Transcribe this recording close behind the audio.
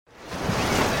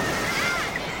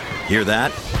Hear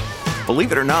that?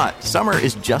 Believe it or not, summer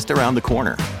is just around the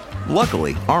corner.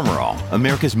 Luckily, Armor All,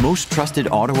 America's most trusted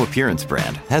auto appearance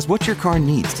brand, has what your car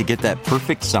needs to get that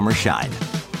perfect summer shine.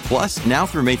 Plus, now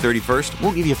through May 31st,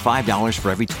 we'll give you $5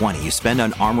 for every $20 you spend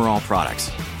on Armor All products.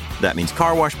 That means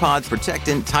car wash pods,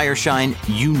 protectant, tire shine,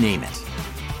 you name it.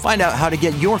 Find out how to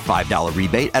get your $5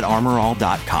 rebate at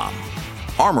armorall.com.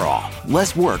 Armor All,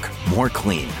 less work, more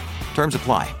clean. Terms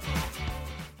apply.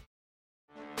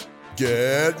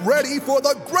 Get ready for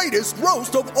the greatest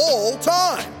roast of all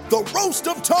time, the Roast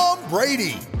of Tom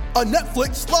Brady, a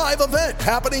Netflix live event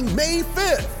happening May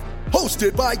 5th.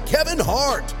 Hosted by Kevin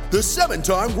Hart, the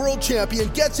 7-time world champion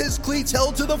gets his cleats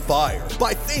held to the fire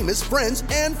by famous friends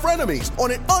and frenemies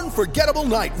on an unforgettable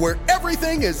night where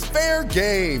everything is fair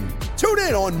game. Tune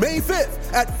in on May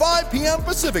 5th at 5 p.m.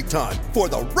 Pacific time for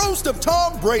the Roast of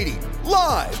Tom Brady,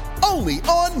 live only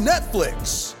on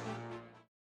Netflix.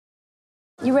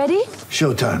 You ready?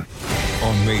 Showtime.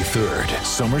 On May 3rd,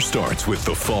 summer starts with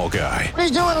The Fall Guy. Let's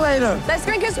do it later. Let's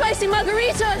drink a spicy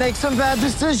margarita. Make some bad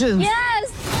decisions.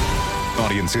 Yes.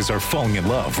 Audiences are falling in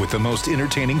love with the most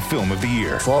entertaining film of the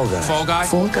year. Fall Guy. Fall Guy?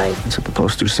 Fall Guy. That's what the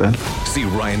poster said. See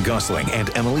Ryan Gosling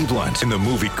and Emily Blunt in the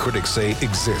movie critics say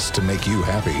exists to make you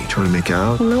happy. Trying to make it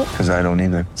out? Nope. Because I don't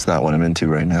either. It's not what I'm into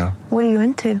right now. What are you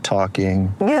into?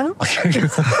 Talking. Yeah.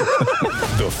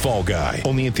 The Fall Guy.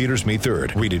 Only in theaters May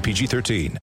 3rd. Rated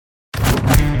PG-13.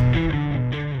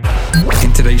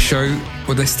 In today's show,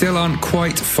 well, there still aren't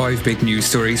quite 5 big news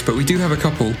stories, but we do have a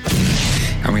couple.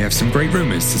 And we have some great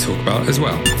rumours to talk about as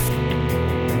well.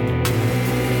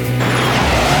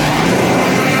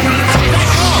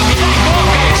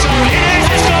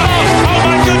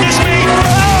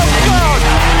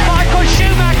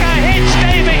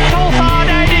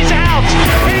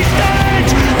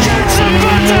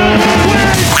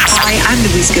 I'm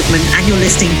Louise Goodman, and you're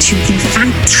listening to the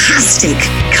fantastic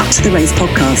Cut to the Race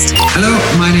podcast. Hello,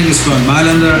 my name is Bernd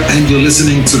Mailander, and you're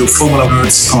listening to the Formula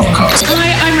Nerds podcast.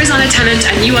 Hi, I'm Rosanna Tennant,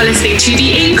 and you are listening to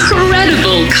the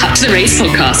incredible Cut to the Race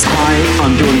podcast. Hi,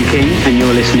 I'm Jordan King, and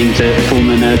you're listening to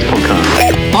Formula Nerds podcast.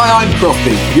 Hi, I'm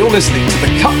Crofty. You're listening to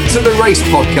the Cut to the Race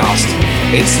podcast.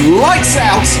 It's lights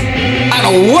out, and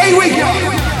away we go.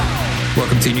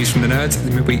 Welcome to News from the Nerds,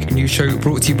 the midweek news show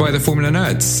brought to you by the Formula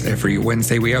Nerds. Every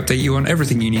Wednesday we update you on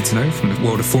everything you need to know from the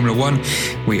world of Formula One.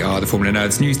 We are the Formula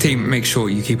Nerds news team. Make sure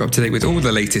you keep up to date with all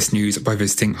the latest news by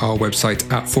visiting our website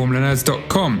at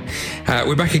formulanerds.com.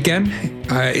 We're back again.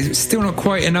 It's still not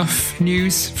quite enough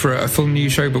news for a full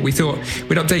news show, but we thought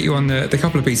we'd update you on the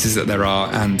couple of pieces that there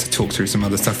are and talk through some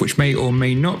other stuff which may or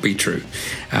may not be true.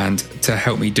 And to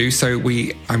help me do so,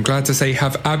 I'm glad to say,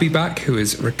 have Abby back, who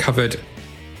has recovered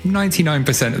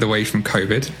 99% of the way from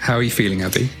COVID. How are you feeling,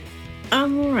 Abby?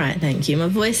 I'm all right, thank you. My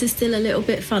voice is still a little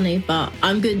bit funny, but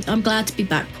I'm good. I'm glad to be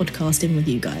back podcasting with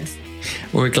you guys.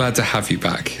 Well, we're glad to have you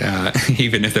back,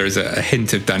 even if there is a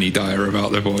hint of Danny Dyer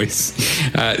about the voice.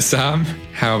 Sam,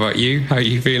 how about you? How are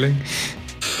you feeling?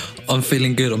 I'm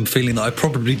feeling good. I'm feeling that I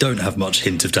probably don't have much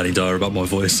hint of Danny Dyer about my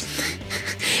voice.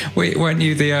 Wait, weren't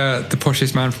you the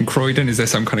poshest man from Croydon? Is there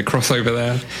some kind of crossover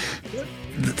there?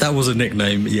 That was a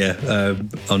nickname, yeah,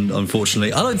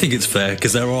 unfortunately. I don't think it's fair,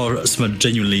 because there are some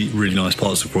genuinely really nice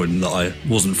parts of Croydon that I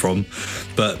wasn't from.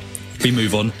 But we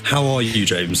move on. How are you,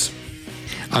 James?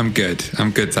 I'm good,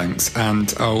 thanks.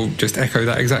 And I'll just echo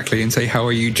that exactly and say, how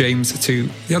are you, James, to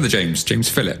the other James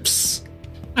Phillips?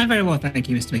 I'm very well, thank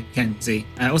you, Mr. Mackenzie.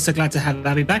 Also glad to have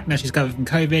Abby back now she's recovered from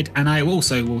COVID. And I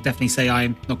also will definitely say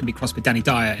I'm not going to be crossed with Danny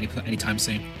Dyer anytime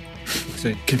soon.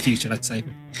 So confused, should I say.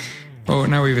 Well,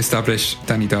 now we've established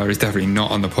Danny Dyer is definitely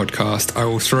not on the podcast, I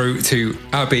will throw to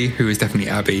Abby, who is definitely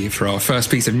Abby, for our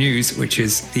first piece of news, which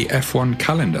is the F1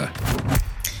 calendar.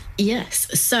 Yes.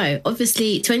 So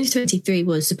obviously 2023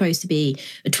 was supposed to be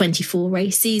a 24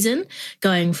 race season,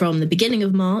 going from the beginning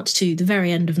of March to the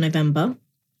very end of November.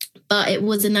 But it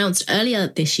was announced earlier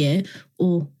this year,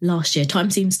 or last year,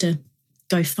 time seems to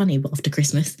go funny after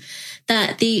Christmas,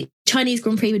 that the Chinese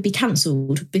Grand Prix would be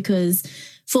cancelled because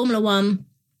Formula One,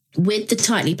 with the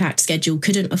tightly packed schedule,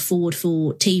 couldn't afford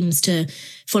for teams to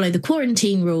follow the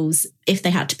quarantine rules if they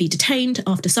had to be detained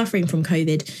after suffering from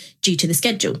COVID due to the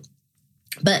schedule.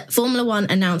 But Formula One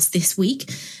announced this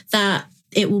week that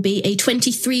it will be a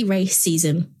 23 race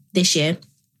season this year.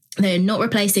 They're not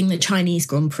replacing the Chinese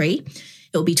Grand Prix.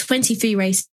 It will be 23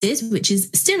 races, which is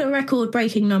still a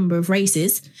record-breaking number of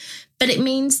races. But it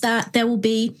means that there will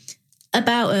be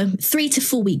about a 3 to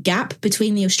 4 week gap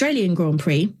between the Australian Grand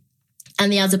Prix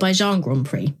and the Azerbaijan Grand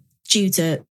Prix due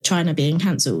to China being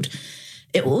cancelled.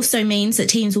 It also means that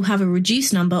teams will have a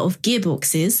reduced number of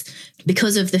gearboxes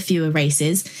because of the fewer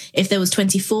races. If there was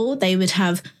 24, they would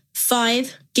have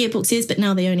 5 gearboxes, but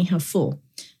now they only have 4.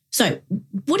 So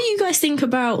what do you guys think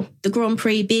about the Grand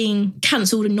Prix being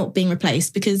cancelled and not being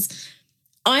replaced? Because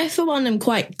I, for one, am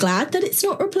quite glad that it's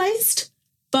not replaced,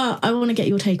 but I want to get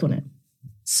your take on it.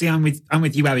 See, I'm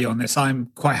with you, Abby, on this. I'm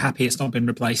quite happy it's not been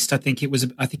replaced. I think it would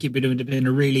have been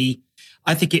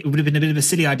a bit of a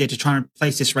silly idea to try and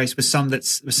replace this race with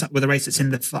a race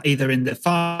that's either in the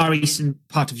far eastern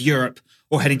part of Europe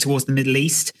or heading towards the Middle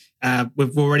East.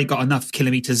 We've already got enough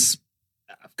kilometres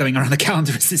going around the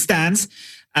calendar as it stands,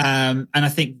 and I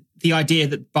think the idea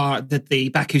that the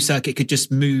Baku circuit could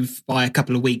just move by a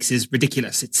couple of weeks is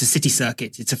ridiculous. It's a city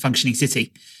circuit. It's a functioning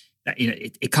city.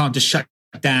 It can't just shut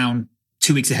down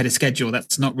 2 weeks ahead of schedule.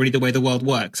 That's not really the way the world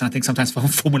works. And I think sometimes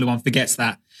Formula One forgets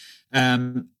that.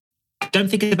 I don't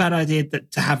think it's a bad idea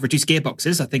to have reduced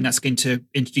gearboxes. I think that's going to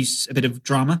introduce a bit of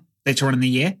drama later on in the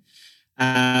year.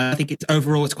 I think it's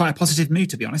quite a positive move,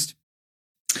 to be honest.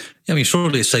 Yeah, I mean,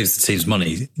 surely it saves the teams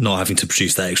money not having to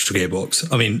produce that extra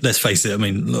gearbox. I mean, let's face it. I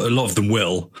mean, a lot of them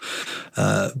will,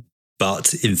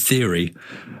 but in theory,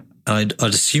 I'd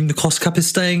assume the cost cap is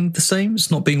staying the same.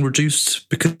 It's not being reduced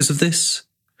because of this.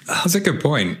 That's a good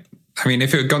point. I mean,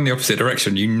 if it had gone the opposite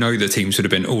direction, the teams would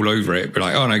have been all over it. Be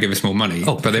like, oh no, give us more money.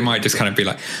 Oh, but they might just kind of be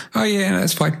like, oh yeah,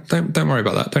 that's fine. Don't worry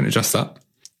about that. Don't adjust that.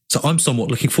 So I'm somewhat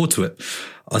looking forward to it.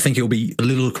 I think it'll be a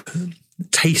little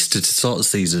taster to start the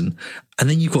season, and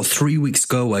then you've got 3 weeks to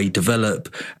go away,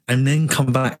 develop, and then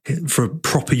come back for a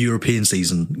proper European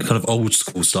season, kind of old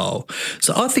school style.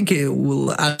 So I think it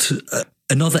will add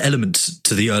another element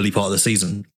to the early part of the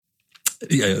season.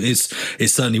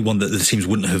 It's certainly one that the teams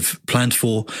wouldn't have planned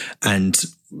for, and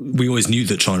we always knew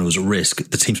that China was at risk.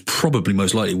 The teams probably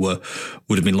most likely would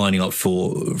have been lining up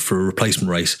for a replacement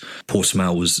race.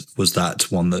 Portimao was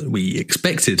that one that we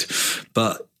expected,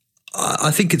 but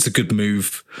I think it's a good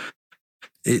move.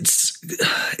 It's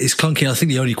clunky. I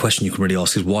think the only question you can really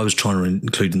ask is why was China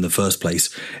included in the first place?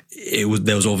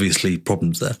 There was obviously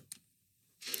problems there.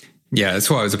 Yeah, that's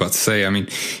what I was about to say. I mean,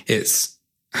 it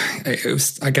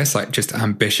was, I guess, like just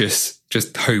ambitious,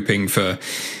 just hoping for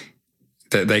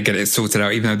that they get it sorted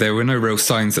out, even though there were no real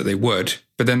signs that they would.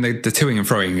 But then the toing and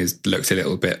froing looked a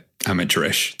little bit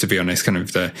amateurish, to be honest. Kind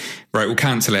of right, we'll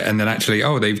cancel it, and then actually,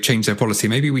 they've changed their policy.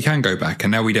 Maybe we can go back,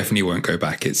 and now we definitely won't go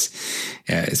back.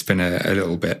 It's been a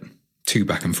little bit too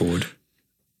back and forward.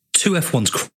 To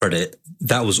F1's credit,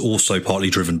 that was also partly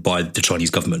driven by the Chinese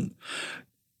government.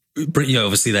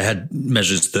 Obviously they had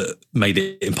measures that made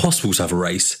it impossible to have a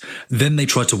race. Then they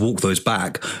tried to walk those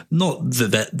back. Not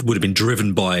that would have been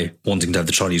driven by wanting to have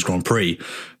the Chinese Grand Prix.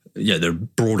 Yeah, there are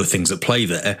broader things at play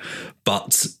there.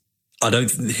 But I don't.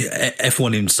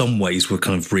 F1 in some ways were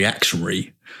kind of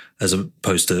reactionary as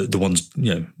opposed to the ones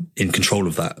in control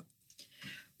of that.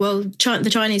 Well, the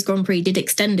Chinese Grand Prix did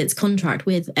extend its contract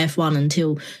with F1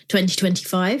 until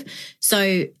 2025.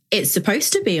 So it's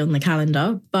supposed to be on the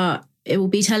calendar, but it will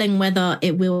be telling whether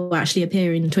it will actually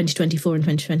appear in 2024 and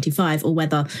 2025, or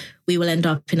whether we will end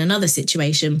up in another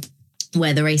situation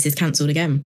where the race is cancelled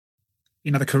again.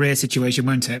 Another career situation,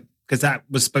 won't it? Because that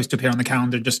was supposed to appear on the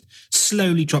calendar, just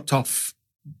slowly dropped off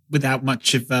without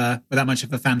much of a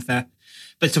fanfare.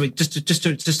 But sorry, just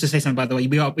to say something, by the way,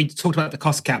 we talked about the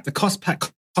cost cap. The cost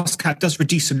cap does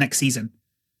reduce from next season,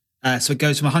 so it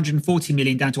goes from 140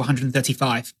 million down to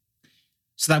 135.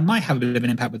 So that might have a bit of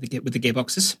an impact with the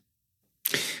gearboxes.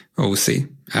 Well, we'll see.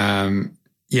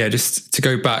 Just to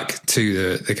go back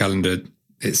to the calendar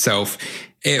itself,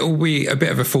 it will be a bit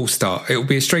of a false start. It will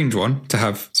be a strange one to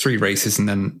have 3 races and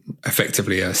then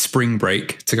effectively a spring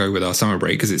break to go with our summer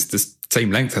break, because it's the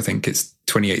same length. I think it's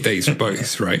 28 days for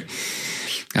both, right?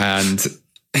 And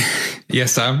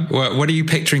yes, Sam, what are you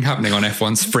picturing happening on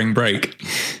F1 spring break?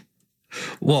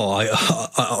 Well,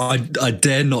 I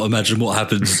dare not imagine what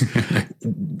happens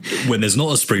when there's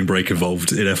not a spring break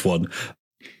involved in F1.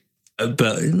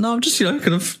 But no, I'm just, kind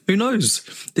of, who knows?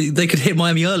 They could hit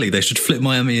Miami early. They should flip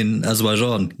Miami in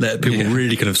Azerbaijan. Let people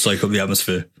really kind of soak up the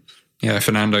atmosphere. Yeah,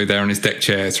 Fernando there on his deck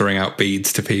chair throwing out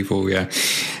beads to people, yeah.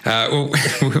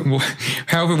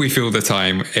 However we feel the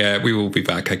time, we will be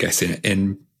back, I guess,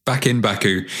 back in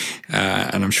Baku,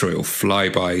 and I'm sure it will fly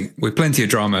by with plenty of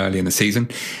drama early in the season.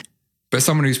 But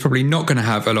someone who's probably not going to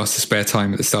have a lot of spare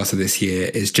time at the start of this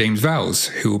year is James Vowles,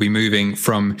 who will be moving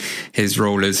from his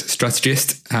role as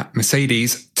strategist at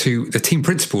Mercedes to the team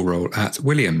principal role at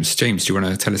Williams. James, do you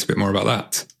want to tell us a bit more about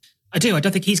that? I do. I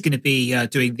don't think he's going to be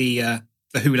doing the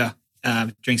hula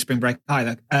during spring break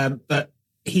either. But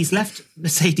he's left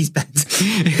Mercedes-Benz.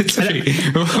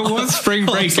 What spring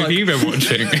break have you been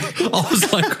watching? I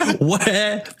was like,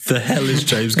 where the hell is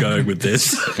James going with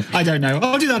this? I don't know.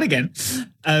 I'll do that again.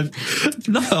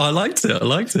 No, I liked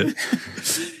it.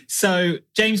 So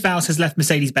James Vowles has left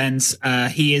Mercedes-Benz.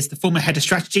 He is the former head of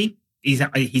strategy. He's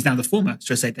now the former,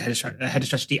 should I say, the head of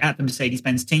strategy at the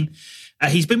Mercedes-Benz team.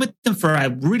 He's been with them for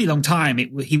a really long time.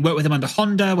 He worked with them under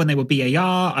Honda when they were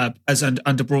BAR, as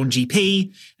under Braun GP,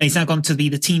 and he's now gone to be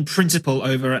the team principal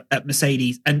over at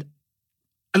Mercedes. And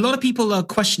a lot of people are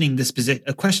questioning this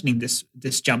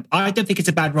jump. I don't think it's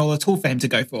a bad role at all for him to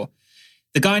go for.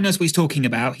 The guy knows what he's talking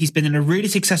about. He's been in a really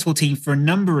successful team for a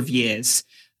number of years.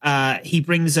 He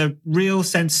brings a real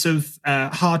sense of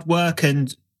hard work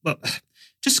and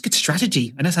just good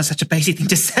strategy. I know it sounds such a basic thing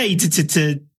to say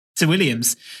to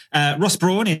Williams. Ross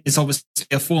Brawn is obviously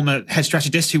a former head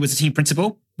strategist who was a team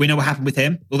principal. We know what happened with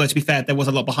him. Although, to be fair, there was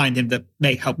a lot behind him that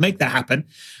helped make that happen.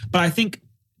 But I think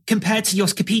compared to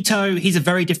Jos Capito, he's a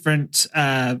very different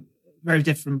ball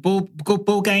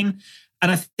game.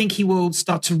 And I think he will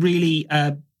start to really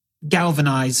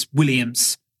galvanize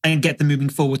Williams and get them moving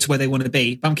forward to where they want to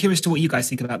be. But I'm curious to what you guys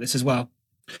think about this as well.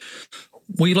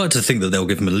 Well, you'd like to think that they'll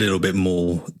give him a little bit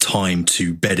more time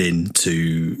to bed in,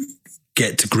 to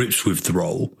get to grips with the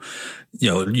role.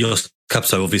 Jos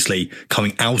Capito obviously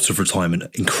coming out of retirement,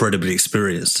 incredibly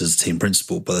experienced as a team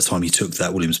principal by the time he took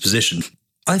that Williams position.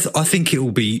 I think it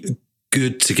will be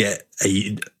good to get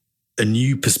a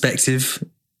new perspective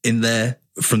in there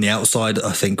from the outside.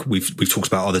 I think we've talked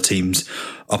about other teams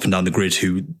up and down the grid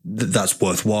who that's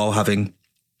worthwhile having.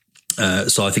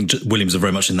 So I think Williams are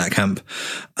very much in that camp.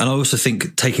 And I also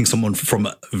think taking someone from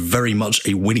very much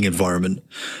a winning environment,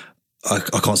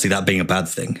 I can't see that being a bad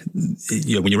thing.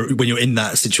 When you're in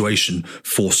that situation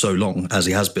for so long, as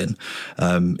he has been,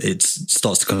 it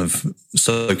starts to kind of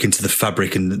soak into the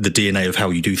fabric and the DNA of how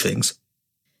you do things.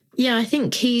 Yeah, I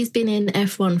think he's been in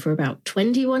F1 for about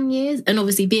 21 years. And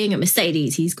obviously being at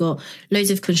Mercedes, he's got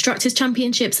loads of Constructors'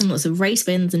 Championships and lots of race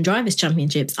wins and Drivers'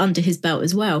 Championships under his belt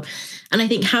as well. And I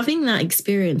think having that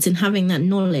experience and having that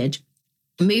knowledge,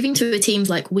 moving to a team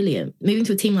like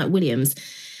Williams,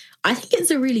 I think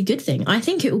it's a really good thing. I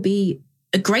think it will be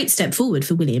a great step forward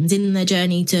for Williams in their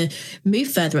journey to move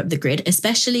further up the grid,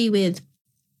 especially with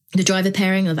the driver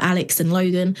pairing of Alex and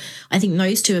Logan. I think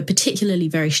those two are particularly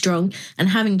very strong. And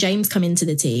having James come into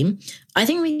the team, I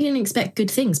think we can expect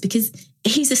good things because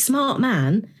he's a smart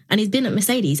man and he's been at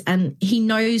Mercedes and he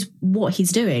knows what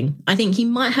he's doing. I think he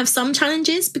might have some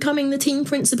challenges becoming the team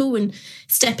principal and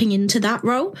stepping into that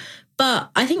role, but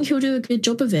I think he'll do a good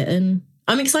job of it. And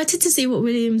I'm excited to see what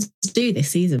Williams do this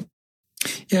season.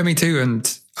 Yeah, me too.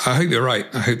 And I hope you're right.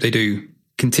 I hope they do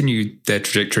continue their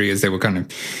trajectory as they were kind of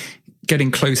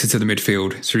getting closer to the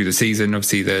midfield through the season.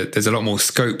 Obviously, there's a lot more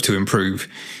scope to improve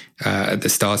at the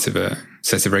start of a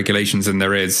set of regulations than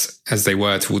there is as they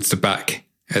were towards the back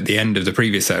at the end of the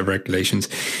previous set of regulations.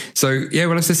 So, yeah,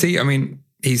 we'll have to see. I mean,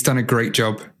 he's done a great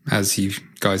job, as you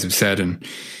guys have said, and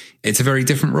it's a very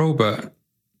different role, but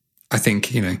I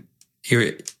think,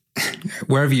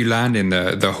 wherever you land in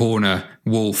the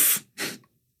Horner-Wolff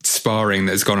sparring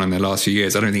that's gone on in the last few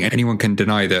years, I don't think anyone can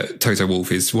deny that Toto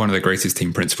Wolff is one of the greatest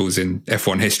team principals in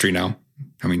F1 history now.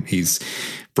 I mean, he's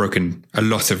broken a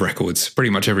lot of records, pretty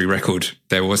much every record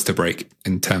there was to break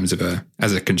in terms of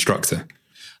as a constructor.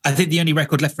 I think the only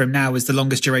record left for him now is the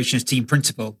longest duration as team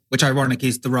principal, which ironically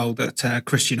is the role that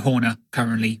Christian Horner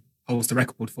currently holds the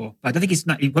record for. But I don't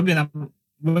think he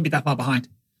won't be that far behind.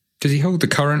 Does he hold the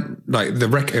current,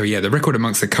 the record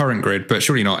amongst the current grid, but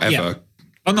surely not ever? Yeah.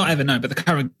 Oh, not ever, no, but the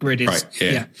current grid is... Right,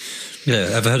 yeah. Yeah,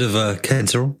 ever heard of Ken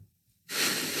Tyrrell?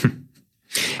 Is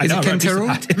it Ken Tyrrell?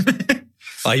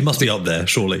 He must be up there,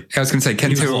 surely. I was going to say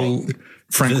Ken Tyrrell,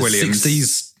 Frank Williams.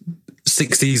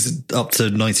 60s up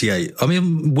to 98. I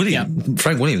mean,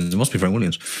 Frank Williams. It must be Frank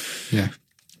Williams. Yeah.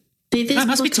 This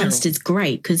podcast is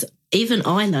great because even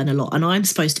I learn a lot and I'm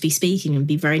supposed to be speaking and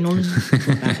be very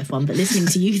knowledgeable about F1, but listening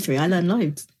to you three, I learn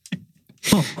loads.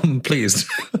 Oh, I'm pleased.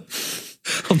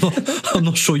 I'm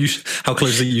not sure how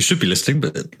closely you should be listening,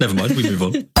 but never mind, we move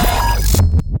on.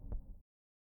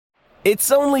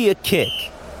 It's only a kick,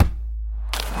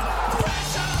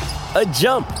 a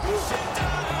jump,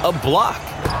 a block.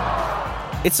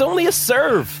 It's only a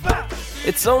serve.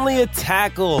 It's only a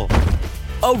tackle,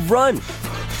 a run.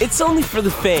 It's only for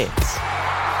the fans.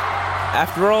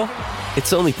 After all,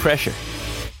 it's only pressure.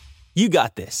 You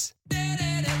got this.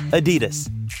 Adidas.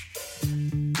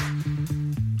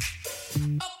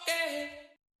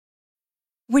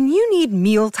 When you need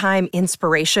mealtime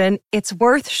inspiration, it's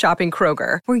worth shopping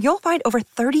Kroger, where you'll find over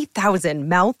 30,000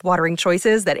 mouth-watering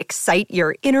choices that excite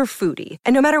your inner foodie.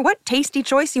 And no matter what tasty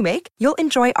choice you make, you'll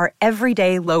enjoy our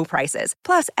everyday low prices,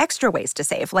 plus extra ways to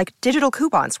save, like digital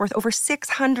coupons worth over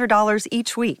 $600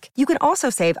 each week. You can also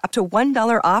save up to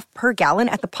 $1 off per gallon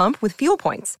at the pump with fuel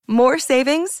points. More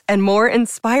savings and more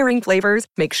inspiring flavors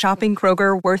make shopping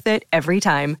Kroger worth it every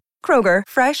time. Kroger,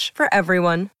 fresh for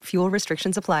everyone. Fuel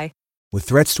restrictions apply. With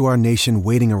threats to our nation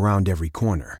waiting around every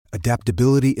corner,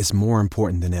 adaptability is more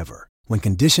important than ever. When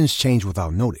conditions change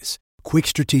without notice, quick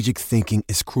strategic thinking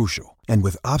is crucial. And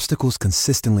with obstacles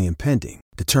consistently impending,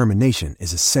 determination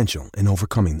is essential in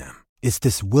overcoming them. It's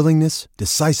this willingness,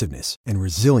 decisiveness, and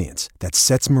resilience that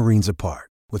sets Marines apart.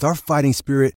 With our fighting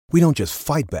spirit, we don't just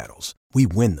fight battles, we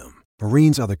win them.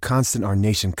 Marines are the constant our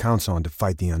nation counts on to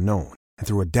fight the unknown. And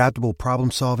through adaptable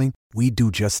problem solving, we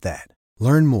do just that.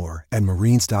 Learn more at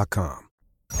marines.com.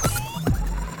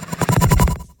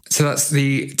 So that's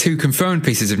the two confirmed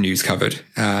pieces of news covered.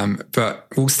 But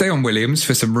we'll stay on Williams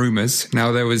for some rumours.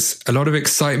 Now, there was a lot of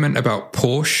excitement about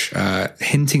Porsche,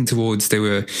 hinting towards they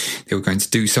were going to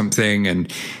do something,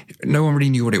 and no one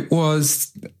really knew what it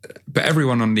was. But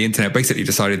everyone on the internet basically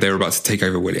decided they were about to take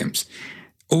over Williams.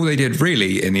 All they did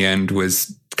really in the end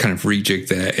was kind of rejig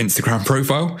their Instagram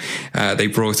profile. They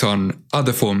brought on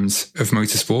other forms of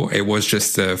motorsport. It was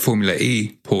just the Formula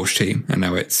E Porsche team, and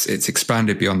now it's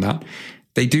expanded beyond that.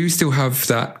 They do still have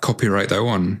that copyright though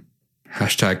on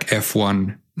hashtag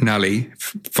F1 Nally.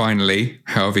 Finally,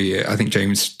 however, I think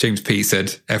James P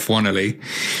said F1ally.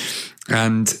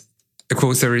 And of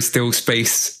course, there is still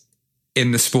space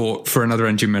in the sport for another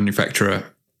engine manufacturer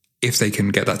if they can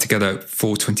get that together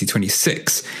for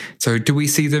 2026. So do we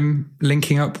see them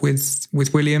linking up with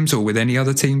Williams or with any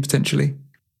other team potentially?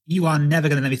 You are never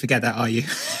going to let me forget that, are you?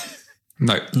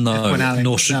 No,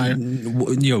 nor should. No.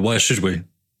 You know, why should we?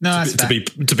 No, that's fair.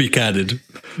 To be candid.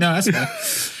 No, that's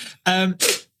fair.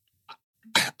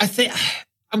 I think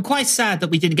I'm quite sad that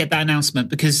we didn't get that announcement,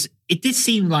 because it did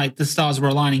seem like the stars were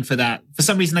aligning for that. For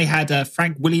some reason, they had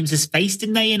Frank Williams' face,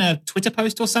 didn't they, in a Twitter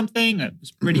post or something? It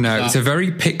was really bizarre. It's a very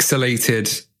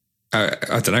pixelated,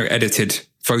 edited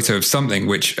photo of something,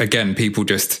 which, again, people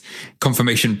just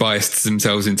confirmation biased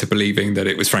themselves into believing that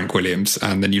it was Frank Williams.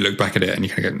 And then you look back at it and you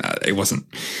kind of go, nah, it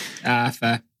wasn't.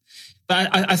 Fair. But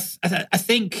I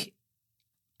think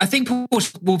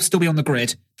Porsche will still be on the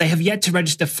grid. They have yet to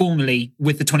register formally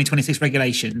with the 2026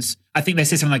 regulations. I think they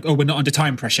say something like, "Oh, we're not under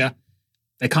time pressure."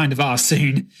 They kind of are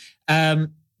soon. I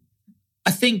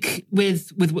think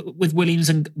with Williams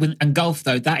and Gulf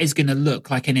though, that is going to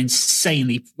look like it's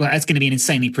going to be an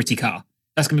insanely pretty car.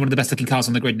 That's going to be one of the best looking cars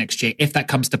on the grid next year, if that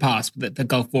comes to pass. The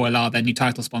Gulf Royal are their new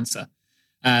title sponsor.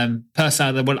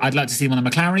 Personally, I'd like to see them on the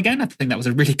McLaren again. I think that was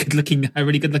a really good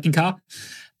looking car.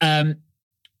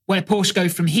 Where Porsche go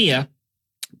from here,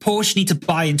 Porsche need to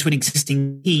buy into an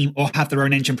existing team or have their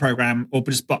own engine program or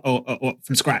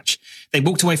from scratch. They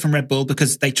walked away from Red Bull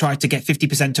because they tried to get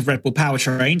 50% of Red Bull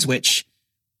powertrains, which,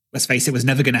 let's face it, was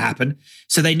never going to happen.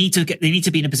 So they need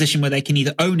to be in a position where they can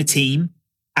either own a team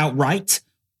outright,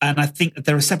 and I think that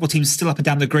there are several teams still up and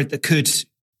down the grid that could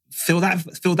fill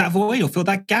that void or fill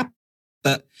that gap.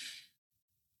 But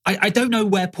I don't know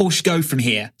where Porsche go from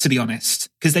here, to be honest,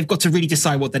 because they've got to really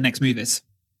decide what their next move is.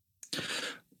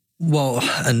 Well,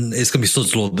 and it's going to be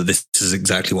sod's law that this is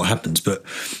exactly what happens, but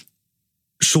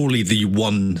surely the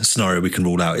one scenario we can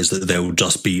rule out is that there will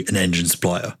just be an engine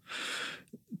supplier.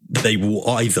 They will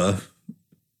either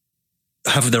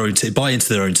have their own team, buy into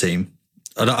their own team.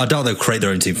 I doubt they'll create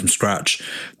their own team from scratch.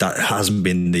 That hasn't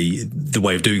been the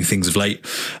way of doing things of late,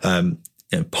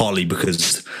 partly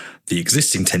because the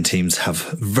existing 10 teams have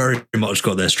very much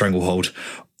got their stranglehold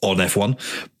on F1,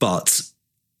 but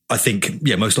I think,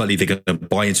 most likely they're going to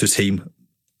buy into a team,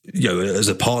 as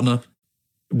a partner,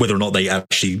 whether or not they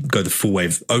actually go the full way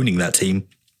of owning that team.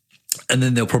 And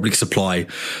then they'll probably supply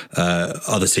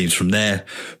other teams from there,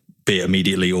 be it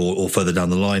immediately or further down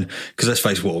the line. Because let's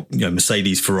face it,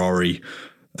 Mercedes, Ferrari,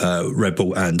 Red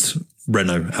Bull and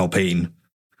Renault, Alpine,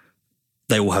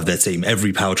 they all have their team.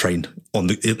 Every powertrain in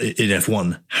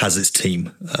F1 has its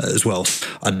team as well.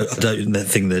 I don't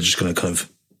think they're just going to kind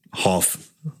of half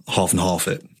and half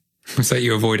it. Was that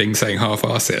you avoiding saying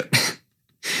half-arse it?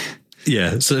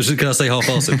 Yeah. So can I say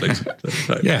half-arse it, please?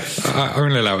 No. Yeah, I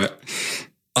won't allow it.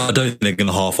 I don't think they're going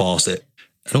to half-arse it.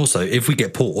 And also, if we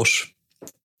get Porsche,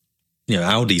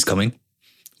 Audi's coming.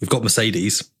 We've got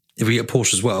Mercedes. If we get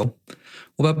Porsche as well,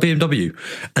 what about BMW?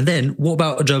 And then what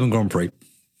about a German Grand Prix?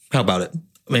 How about it?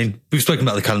 I mean, we've spoken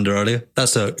about the calendar earlier.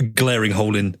 That's a glaring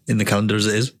hole in the calendar as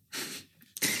it is.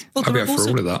 I'll be up for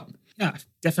all of that. Yeah,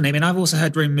 definitely. I mean, I've also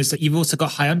heard rumours that you've also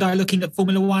got Hyundai looking at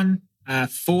Formula One.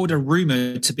 Ford are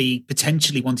rumoured to be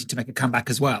potentially wanting to make a comeback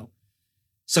as well.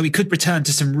 So we could return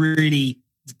to some really,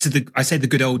 I say the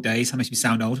good old days, that makes me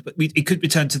sound old, but it could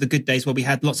return to the good days where we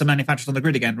had lots of manufacturers on the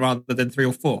grid again rather than 3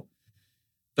 or 4.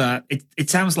 But it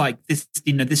sounds like this,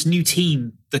 this new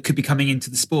team that could be coming into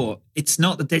the sport, it's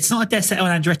not a Deseto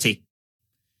and Andretti.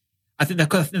 I think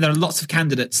there are lots of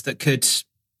candidates that could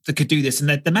do this,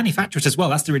 and the manufacturers as well.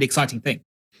 That's the really exciting thing.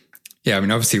 Yeah, I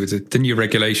mean, obviously with the new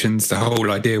regulations, the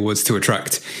whole idea was to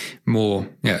attract more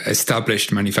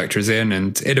established manufacturers in,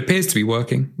 and it appears to be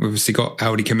working. We've obviously got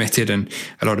Audi committed and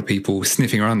a lot of people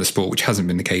sniffing around the sport, which hasn't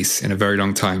been the case in a very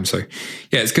long time. So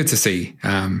yeah, it's good to see.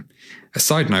 A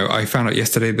side note, I found out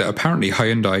yesterday that apparently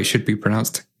Hyundai should be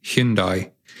pronounced Hyundai,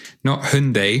 not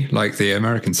Hyundai like the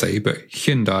Americans say, but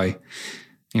Hyundai.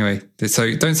 Anyway,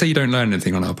 so don't say you don't learn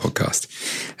anything on our podcast.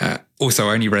 Also,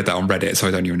 I only read that on Reddit, so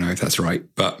I don't even know if that's right.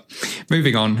 But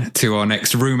moving on to our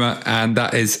next rumour, and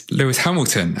that is Lewis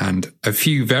Hamilton and a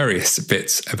few various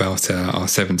bits about our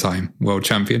 7-time world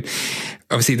champion.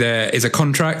 Obviously, there is a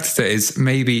contract that is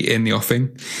maybe in the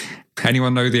offing.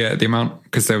 Anyone know the amount?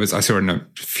 Because I saw a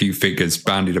few figures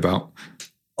bandied about.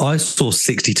 I saw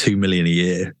 62 million a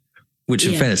year. Which,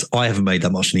 in fairness, I haven't made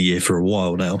that much in a year for a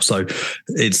while now. So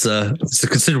it's a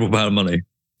considerable amount of money.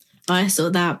 I saw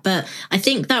that, but I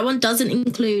think that one doesn't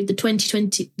include the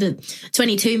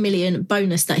 22 million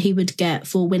bonus that he would get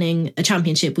for winning a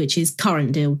championship, which his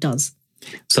current deal does.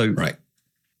 So, right.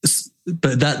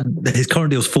 But his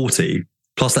current deal's 40,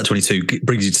 plus that 22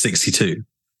 brings you to 62.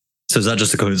 So is that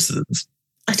just a coincidence?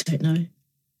 I don't know.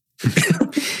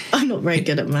 I'm not very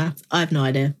good at math. I have no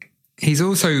idea. He's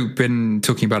also been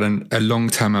talking about a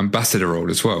long-term ambassador role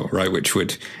as well, right? Which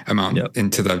would amount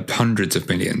into the hundreds of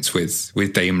millions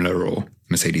with Daimler or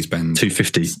Mercedes-Benz.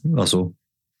 250, that's all.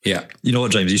 Yeah. You know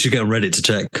what, James? You should get on Reddit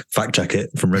to fact check it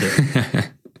from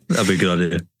Reddit. That'd be a good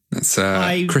idea. That's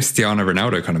Cristiano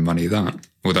Ronaldo kind of money, that.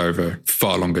 Although over a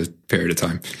far longer period of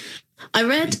time. I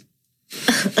read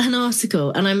an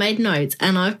article and I made notes,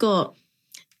 and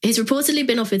he's reportedly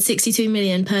been offered 62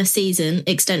 million per season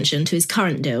extension to his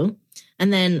current deal.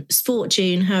 And then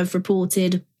Fortune have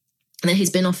reported that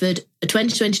he's been offered a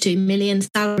 2022 million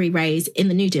salary raise in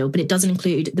the new deal, but it doesn't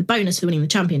include the bonus for winning the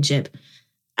championship.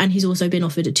 And he's also been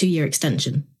offered a 2-year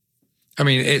extension. I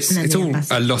mean, it's all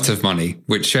a lot of money,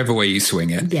 whichever way you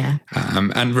swing it. Yeah.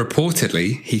 And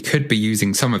reportedly, he could be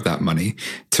using some of that money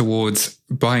towards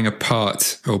buying a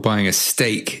part or buying a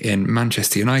stake in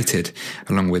Manchester United,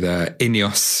 along with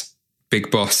Ineos big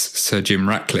boss Sir Jim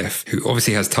Ratcliffe, who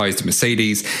obviously has ties to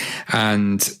Mercedes.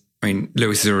 And I mean,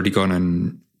 Lewis has already gone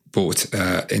and bought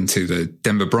into the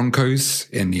Denver Broncos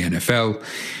in the NFL.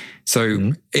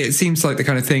 So it seems like the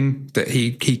kind of thing that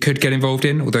he could get involved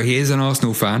in, although he is an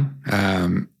Arsenal fan.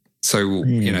 That's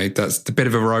the bit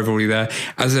of a rivalry there.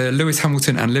 As a Lewis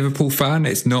Hamilton and Liverpool fan,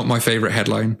 it's not my favourite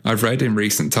headline I've read in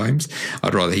recent times.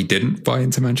 I'd rather he didn't buy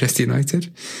into Manchester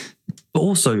United. But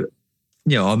also,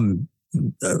 I'm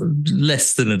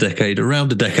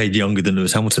around a decade younger than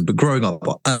Lewis Hamilton, but growing up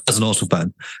as an Arsenal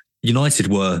fan, United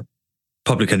were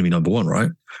public enemy number one, right?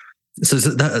 So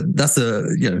that's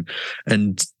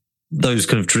and those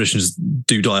kind of traditions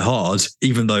do die hard,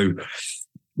 even though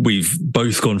we've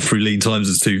both gone through lean times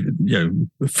as to,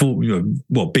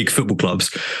 big football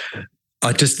clubs.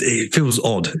 It feels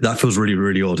odd. That feels really,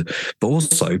 really odd. But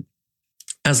also,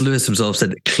 as Lewis himself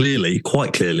said,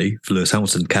 quite clearly, for Lewis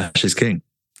Hamilton, cash is king.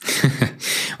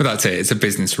 Well, that's it. It's a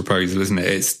business proposal, isn't it?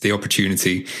 It's the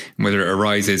opportunity. Whether it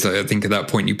arises, I think at that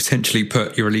point you potentially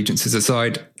put your allegiances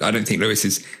aside. I don't think Lewis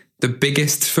is the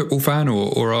biggest football fan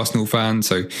or Arsenal fan.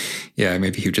 So, yeah,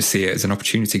 maybe he'll just see it as an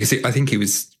opportunity. Because I think he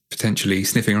was potentially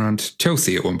sniffing around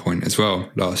Chelsea at one point as well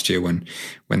last year when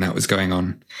that was going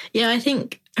on. Yeah, I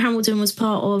think Hamilton was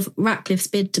part of Ratcliffe's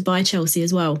bid to buy Chelsea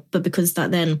as well. But because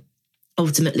that then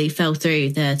ultimately fell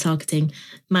through, they're targeting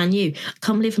Man U. I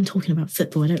can't believe I'm talking about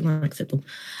football. I don't like football.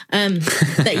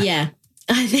 But yeah,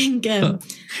 I think...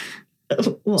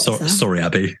 Sorry,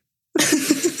 Abby.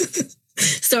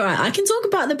 It's all right. I can talk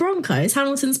about the Broncos,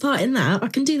 Hamilton's part in that. I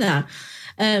can do that.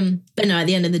 But no, at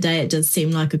the end of the day, it does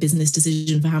seem like a business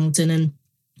decision for Hamilton, and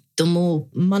the more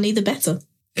money, the better.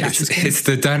 It's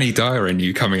the Danny Dyer in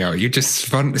you coming out. You just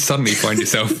suddenly find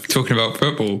yourself talking about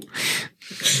football.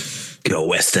 Go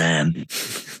West Ham.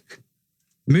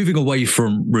 Moving away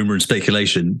from rumour and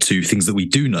speculation to things that we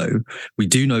do know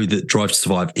that Drive to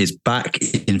Survive is back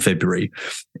in February.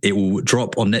 It will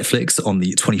drop on Netflix on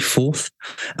the 24th.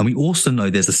 And we also know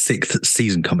there's a 6th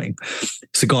season coming.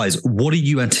 So guys, what are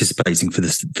you anticipating for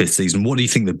this 5th season? What do you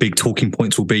think the big talking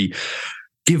points will be,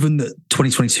 given that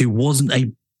 2022 wasn't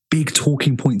a big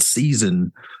talking point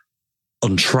season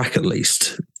on track, at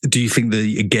least. Do you think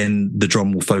the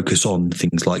drum will focus on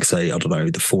things like, say, I don't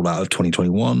know, the fallout of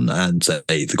 2021 and say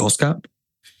the cost cap?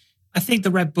 I think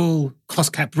the Red Bull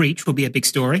cost cap breach will be a big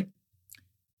story.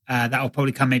 That will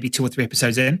probably come maybe 2 or 3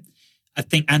 episodes in. I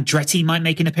think Andretti might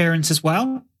make an appearance as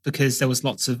well, because there was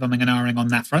lots of umming and ahhing on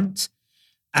that front.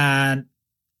 And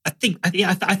I think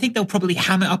they'll probably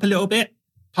ham it up a little bit,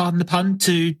 pardon the pun,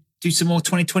 to do some more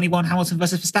 2021 Hamilton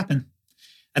versus Verstappen.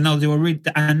 And they'll do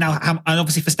and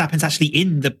obviously Verstappen's actually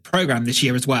in the program this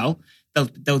year as well.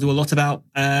 They'll do a lot about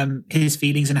his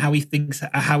feelings and how he thinks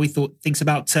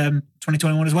about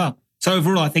 2021 as well. So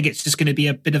overall, I think it's just going to be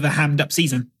a bit of a hammed up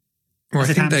season. Well, I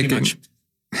think they're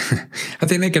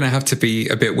going to have to be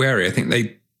a bit wary. I think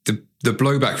the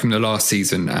blowback from the last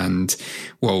season and,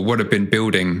 well, what had been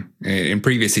building in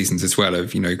previous seasons as well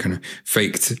of, kind of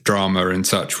faked drama and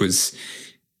such was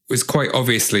quite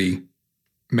obviously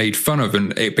made fun of,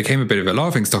 and it became a bit of a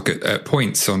laughingstock at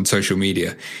points on social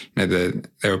media. There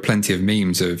were plenty of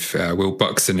memes of Will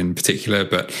Buxton in particular,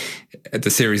 but the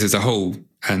series as a whole,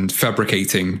 and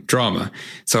fabricating drama.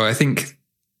 So I think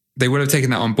they would have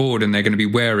taken that on board, and they're going to be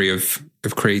wary of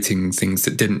creating things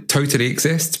that didn't totally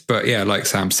exist. But yeah, like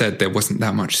Sam said, there wasn't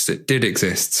that much that did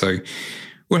exist. So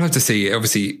we'll have to see.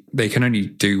 Obviously, they can only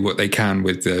do what they can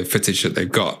with the footage that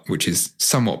they've got, which is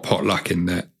somewhat potluck in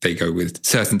that they go with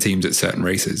certain teams at certain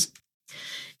races.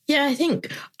 Yeah, I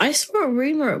think I saw a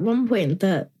rumour at one point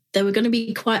that there were going to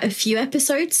be quite a few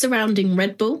episodes surrounding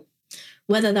Red Bull.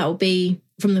 Whether that will be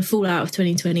from the fallout of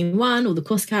 2021 or the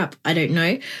cost cap, I don't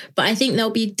know. But I think they'll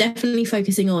be definitely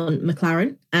focusing on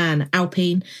McLaren and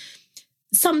Alpine.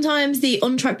 Sometimes the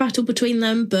on-track battle between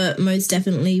them, but most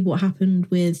definitely what happened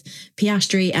with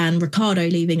Piastri and Ricciardo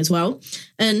leaving as well.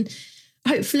 And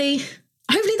hopefully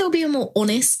there'll be a more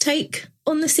honest take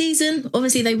on the season.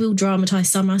 Obviously, they will dramatise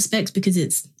some aspects because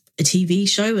it's a TV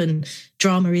show and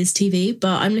drama is TV,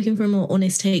 but I'm looking for a more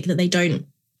honest take, that they don't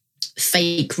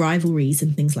fake rivalries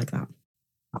and things like that.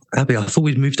 Abby, I thought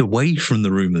we'd moved away from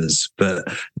the rumours, but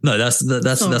no, that's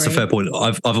a fair point.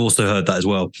 I've also heard that as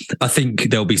well. I think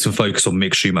there'll be some focus on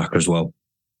Mick Schumacher as well,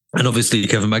 and obviously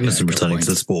Kevin Magnussen returning to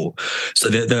the sport. So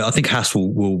I think Haas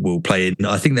will play in.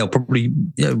 I think they'll probably,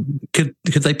 could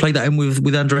they play that in with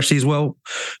Andretti as well?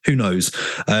 Who knows?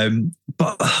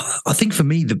 But I think for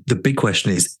me, the big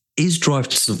question is Drive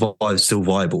to Survive still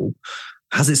viable?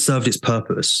 Has it served its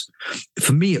purpose?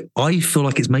 For me, I feel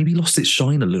like it's maybe lost its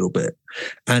shine a little bit.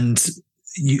 And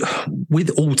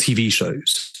with all TV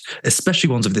shows, especially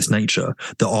ones of this nature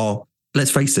that are,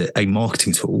 let's face it, a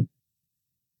marketing tool,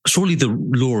 surely the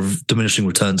law of diminishing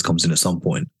returns comes in at some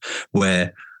point,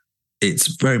 where it's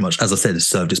very much, as I said, it's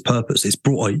served its purpose. It's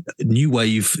brought a new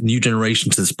wave, new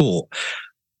generation to the sport.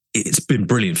 It's been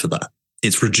brilliant for that.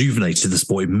 It's rejuvenated the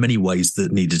sport in many ways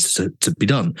that needed to be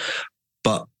done.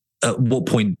 But at what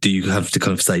point do you have to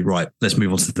kind of say, right, let's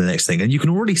move on to the next thing? And you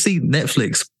can already see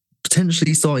Netflix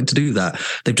potentially starting to do that.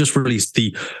 They've just released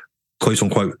the quote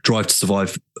unquote Drive to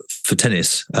Survive for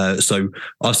tennis. So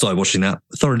I've started watching that,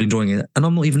 thoroughly enjoying it. And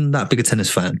I'm not even that big a tennis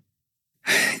fan.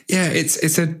 Yeah,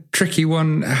 it's a tricky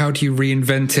one. How do you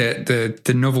reinvent it?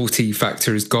 The novelty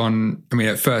factor is gone. I mean,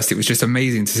 at first it was just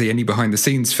amazing to see any behind the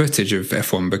scenes footage of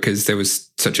F1 because there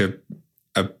was such a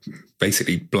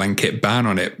basically blanket ban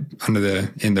on it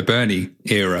in the Bernie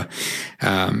era.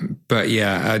 But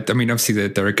yeah, I mean, obviously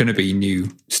there are going to be new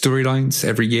storylines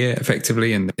every year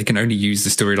effectively, and they can only use the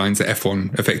storylines that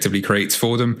F1 effectively creates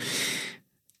for them.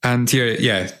 And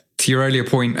to your earlier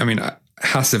point, I mean,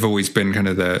 Haas have always been kind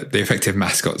of the effective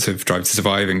mascots of Drive to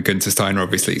Survive, and Gunther Steiner,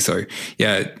 obviously. So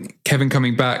yeah, Kevin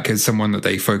coming back as someone that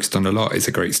they focused on a lot is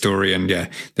a great story. And yeah,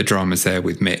 the drama's there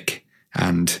with Mick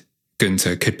and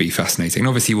Gunther could be fascinating. And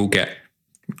obviously we'll get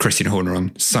Christian Horner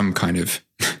on some kind of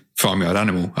farmyard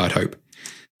animal, I'd hope.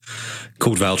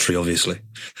 Called Valtteri, obviously,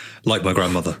 like my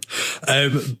grandmother.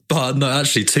 But no,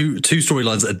 actually, two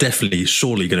storylines that are definitely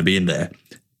surely going to be in there.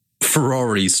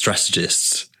 Ferrari's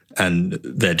strategists and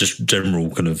their just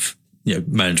general kind of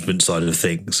management side of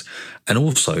things, and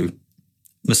also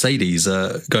Mercedes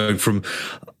going from,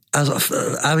 as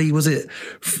Abby, was it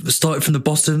started from the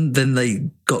bottom, then they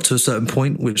got to a certain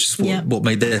point, which is what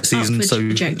made their season so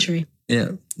trajectory. Yeah,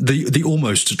 the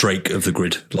almost Drake of the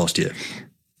grid last year.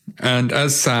 And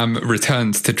as Sam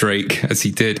returns to Drake, as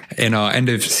he did in our end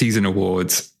of season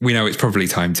awards, we know it's probably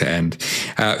time to end.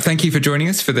 Thank you for joining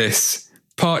us for this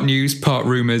part news, part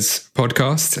rumours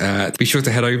podcast. Be sure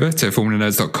to head over to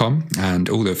formulanerds.com and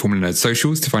all the Formula Nerds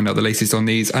socials to find out the latest on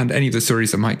these and any of the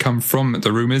stories that might come from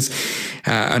the rumours.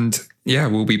 And yeah,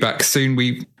 we'll be back soon.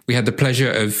 We We had the pleasure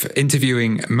of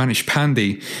interviewing Manish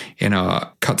Pandey in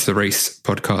our Cut to the Race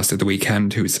podcast at the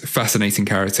weekend, who is a fascinating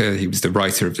character. He was the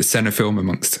writer of the Senna film,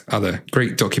 amongst other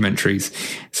great documentaries.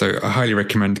 So I highly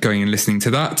recommend going and listening to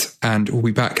that. And we'll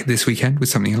be back this weekend with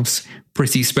something else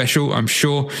pretty special, I'm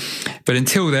sure. But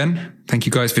until then, thank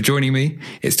you guys for joining me.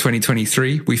 It's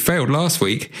 2023. We failed last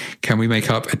week. Can we make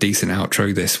up a decent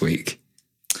outro this week?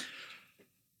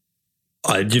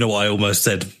 You know what I almost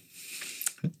said?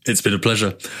 It's been a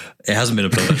pleasure. It hasn't been a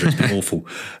pleasure. It's been awful.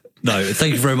 No,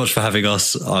 thank you very much for having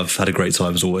us. I've had a great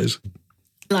time as always.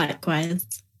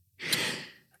 Likewise.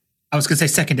 I was going to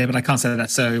say seconded, but I can't say that,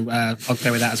 so I'll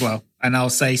go with that as well. And I'll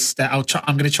say I'm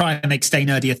going to try and make Stay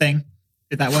Nerdy a thing,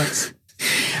 if that works.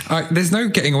 There's no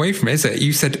getting away from it, is it?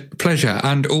 You said pleasure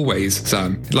and always,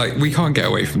 Sam. Like, we can't get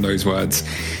away from those words.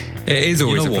 It is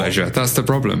always a pleasure. That's the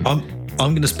problem. I'm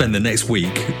going to spend the next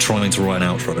week trying to write an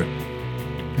outro.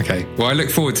 Okay, well, I look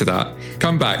forward to that.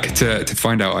 Come back to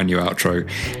find out our new outro.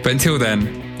 But until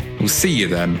then, we'll see you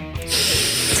then.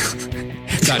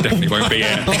 That definitely won't be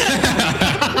it.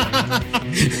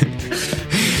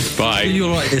 Bye.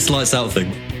 You're right, it's lights out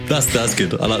thing. That's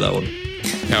good. I like that one.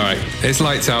 All right, it's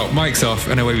lights out, mic's off,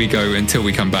 and away we go until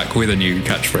we come back with a new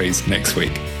catchphrase next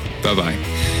week. Bye-bye.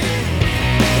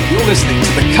 You're listening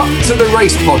to the Cut to the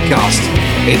Race podcast.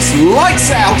 It's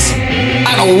lights out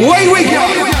and away we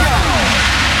go.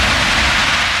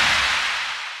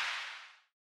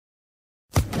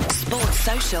 Sports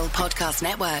Social Podcast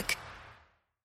Network.